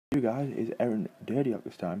You guys, is Eren Derdiyok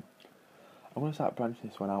this time. I'm going to start branching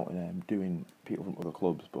this one out and doing people from other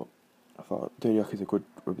clubs, but I thought Derdiyok is a good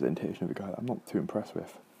representation of a guy that I'm not too impressed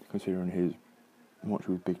with, considering his much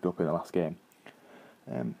he was bigged up in the last game.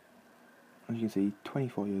 As you can see,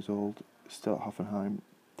 24 years old, still at Hoffenheim,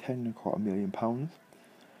 £10.25 million.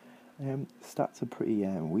 Stats are pretty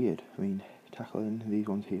weird. I mean, tackling these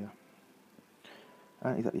ones here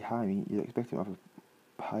aren't exactly high. I mean, you'd expect him to have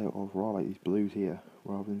a higher overall, like these blues here,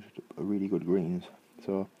 rather than just a really good greens.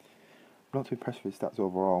 So, I'm not too impressed with his stats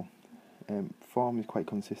overall. Form is quite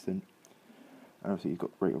consistent, and obviously he's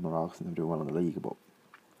got great morale since I'm doing well in the league, but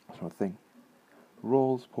that's another thing.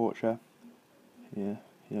 Rolls, Porcher, yeah, you know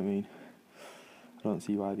what I mean. I don't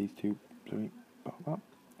see why these two,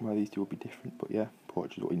 why these two would be different, but yeah,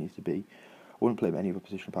 Porcher's what he needs to be. I wouldn't play him any other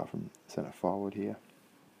position apart from centre forward here,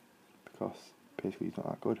 because basically he's not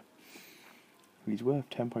that good. He's worth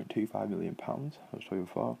 £10.25 million, I was told you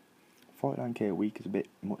before. 49k a week is a bit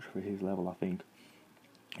much for his level, I think.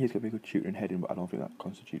 He's got to be a good shooter and heading, but I don't think that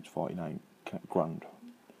constitutes 49 grand.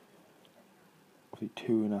 Obviously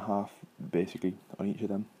 2.5 basically on each of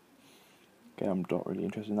them. Again, I'm not really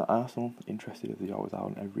interested in that. Arsenal, interested if they always are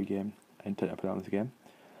in every game. I intend to put on this game.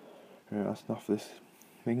 That's enough for this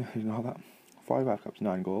thing, you know that. 5 World Cups,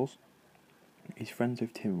 9 goals. He's friends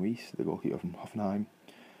with Tim Rees, the goalkeeper from Hoffenheim.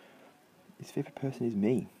 His favourite person is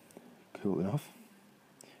me. Cool enough.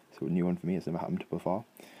 So a new one for me, it's never happened before.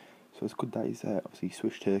 So it's good that he's obviously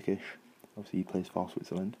Swiss Turkish. Obviously he plays for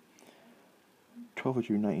Switzerland. 12th of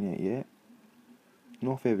June 1988.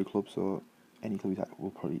 No favourite club, so any club he's at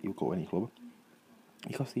he'll go to any club.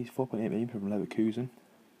 He cost these 4.8 million from Leverkusen.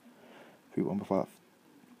 Who won before that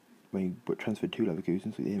when he transferred to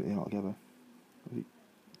Leverkusen, so they're not together. He's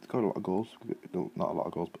got a lot of goals, not a lot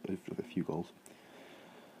of goals, but a few goals.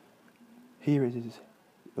 Here is his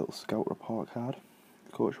little scout report card,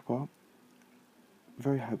 coach report.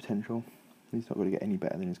 Very high potential. He's not going to get any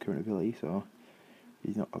better than his current ability, so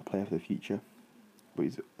he's not a player for the future. But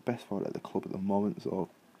he's the best forward at the club at the moment, so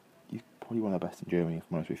he's probably one of the best in Germany, if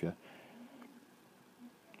I'm honest with you.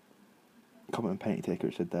 Comment and penalty taker,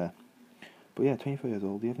 it said there. But yeah, 24 years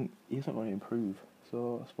old, he's not going to improve.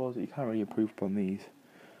 So I suppose that you can't really improve upon these.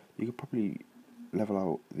 You could probably level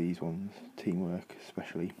out these ones, teamwork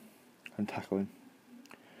especially, and tackling.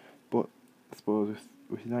 But I suppose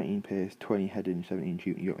with 19 pace, 20 heading, 17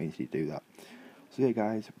 shooting, you don't need to do that. So yeah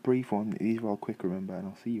guys, brief one, these were all quick, remember, and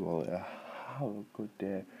I'll see you all later. Have a good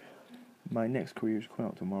day. My next career is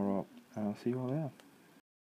coming out tomorrow, and I'll see you all there.